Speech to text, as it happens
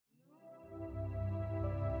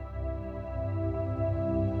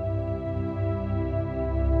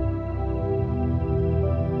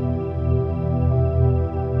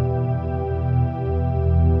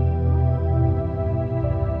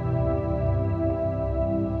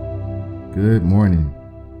Good morning.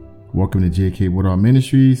 Welcome to J.K. Woodall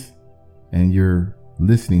Ministries, and you're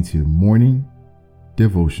listening to Morning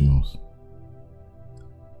Devotionals.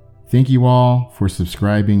 Thank you all for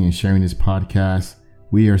subscribing and sharing this podcast.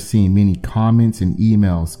 We are seeing many comments and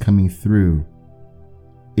emails coming through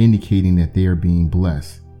indicating that they are being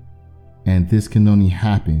blessed. And this can only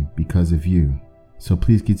happen because of you. So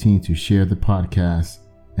please continue to share the podcast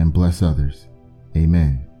and bless others.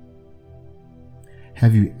 Amen.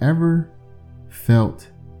 Have you ever felt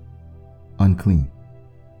unclean?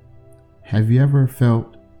 Have you ever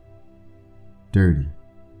felt dirty?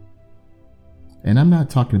 And I'm not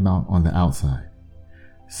talking about on the outside.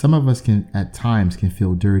 Some of us can at times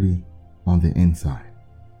feel dirty on the inside.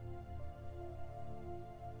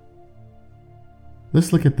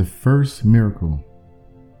 Let's look at the first miracle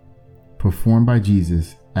performed by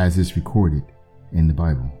Jesus as is recorded in the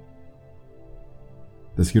Bible.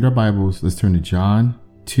 Let's get our Bibles. Let's turn to John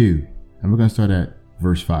 2, and we're going to start at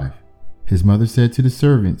verse 5. His mother said to the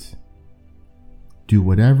servants, "Do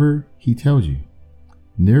whatever he tells you."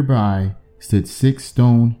 Nearby stood 6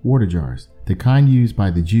 stone water jars, the kind used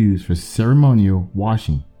by the Jews for ceremonial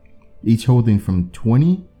washing, each holding from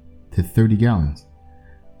 20 to 30 gallons.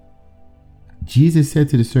 Jesus said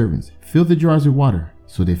to the servants, "Fill the jars with water."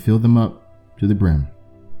 So they filled them up to the brim.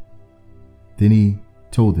 Then he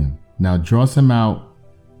told them, "Now draw some out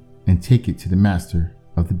and take it to the master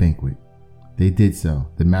of the banquet." They did so.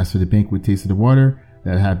 The master of the banquet tasted the water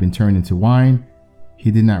that had been turned into wine.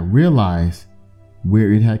 He did not realize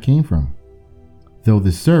where it had came from, though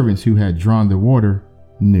the servants who had drawn the water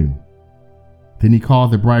knew. Then he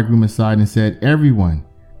called the bridegroom aside and said, "Everyone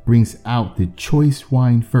brings out the choice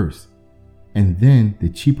wine first, and then the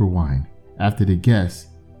cheaper wine after the guests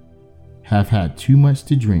have had too much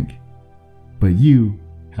to drink, but you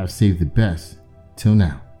have saved the best till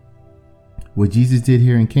now." What Jesus did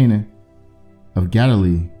here in Cana of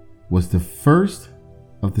Galilee was the first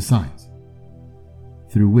of the signs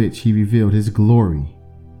through which he revealed his glory,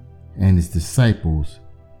 and his disciples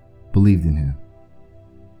believed in him.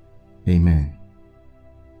 Amen.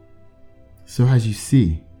 So as you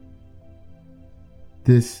see,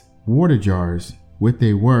 this water jars, what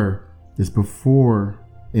they were is before,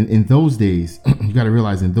 in those days, you got to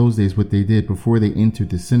realize in those days what they did before they entered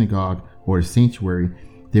the synagogue or the sanctuary,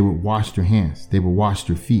 they would wash their hands, they would wash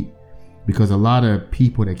their feet, because a lot of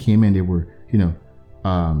people that came in, they were,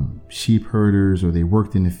 sheep herders, or they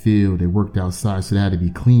worked in the field, they worked outside, so they had to be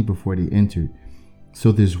clean before they entered.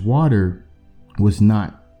 So this water was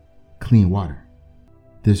not clean water.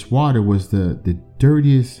 This water was the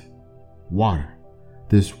dirtiest water.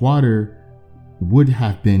 This water would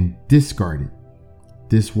have been discarded.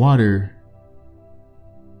 This water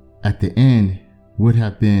at the end would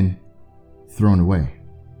have been thrown away.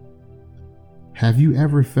 Have you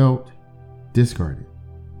ever felt discarded?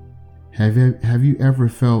 Have you ever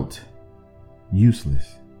felt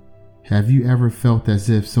useless? Have you ever felt as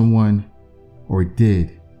if someone or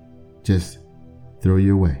did just throw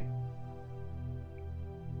you away?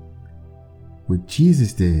 What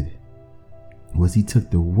Jesus did was he took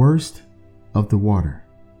the worst of the water,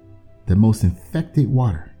 the most infected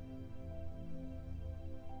water,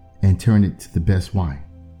 and turned it to the best wine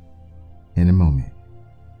in a moment.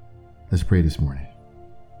 Let's pray this morning.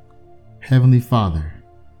 Heavenly Father,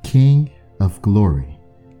 King of glory,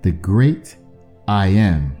 the great I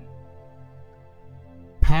am,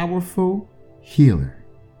 powerful healer,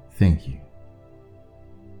 thank you.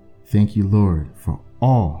 Thank you, Lord, for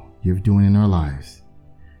all you're doing in our lives.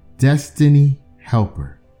 Destiny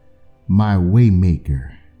helper, my way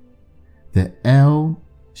maker, the El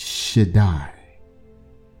Shaddai.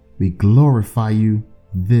 We glorify you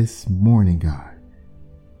this morning, God,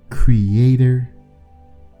 creator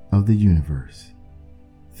of the universe.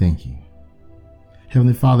 Thank you.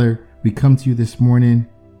 Heavenly Father, we come to you this morning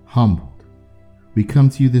humbled. We come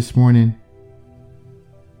to you this morning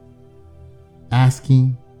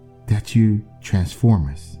asking that you transform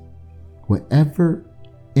us. Whatever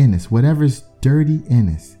in us, whatever's dirty in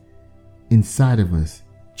us, inside of us,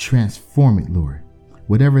 transform it, Lord.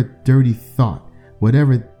 Whatever dirty thought,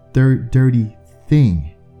 whatever dirty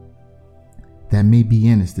thing that may be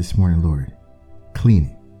in us this morning, Lord, clean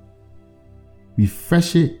it.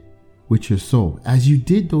 Refresh it with your soul. As you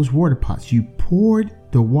did those water pots, you poured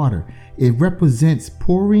the water. It represents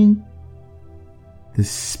pouring the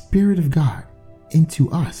Spirit of God into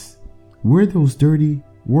us. We're those dirty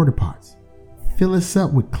water pots. Fill us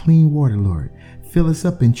up with clean water, Lord. Fill us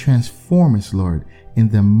up and transform us, Lord, in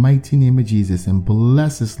the mighty name of Jesus. And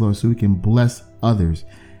bless us, Lord, so we can bless others,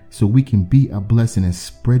 so we can be a blessing and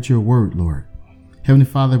spread your word, Lord. Heavenly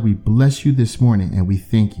Father, we bless you this morning and we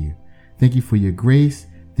thank you. Thank you for your grace.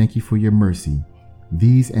 Thank you for your mercy.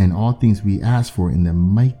 These and all things we ask for in the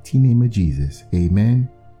mighty name of Jesus. Amen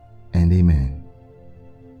and amen.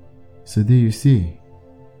 So there you see,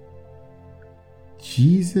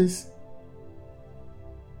 Jesus,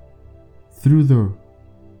 through the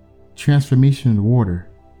transformation of the water,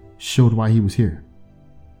 showed why he was here.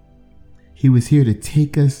 He was here to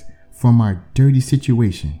take us from our dirty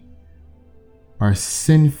situation, our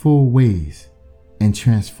sinful ways, and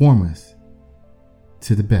transform us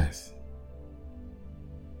to the best.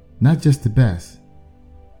 Not just the best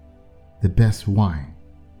wine,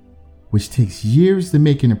 which takes years to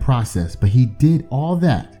make in a process, but he did all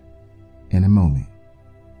that in a moment.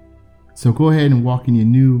 So go ahead and walk in your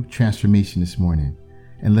new transformation this morning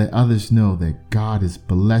and let others know that God is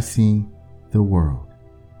blessing the world.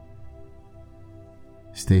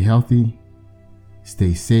 Stay healthy,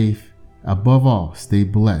 stay safe, above all, stay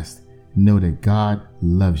blessed. Know that God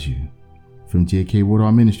loves you. From J.K.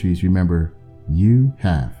 Woodall Ministries, remember, you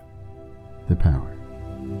have the power.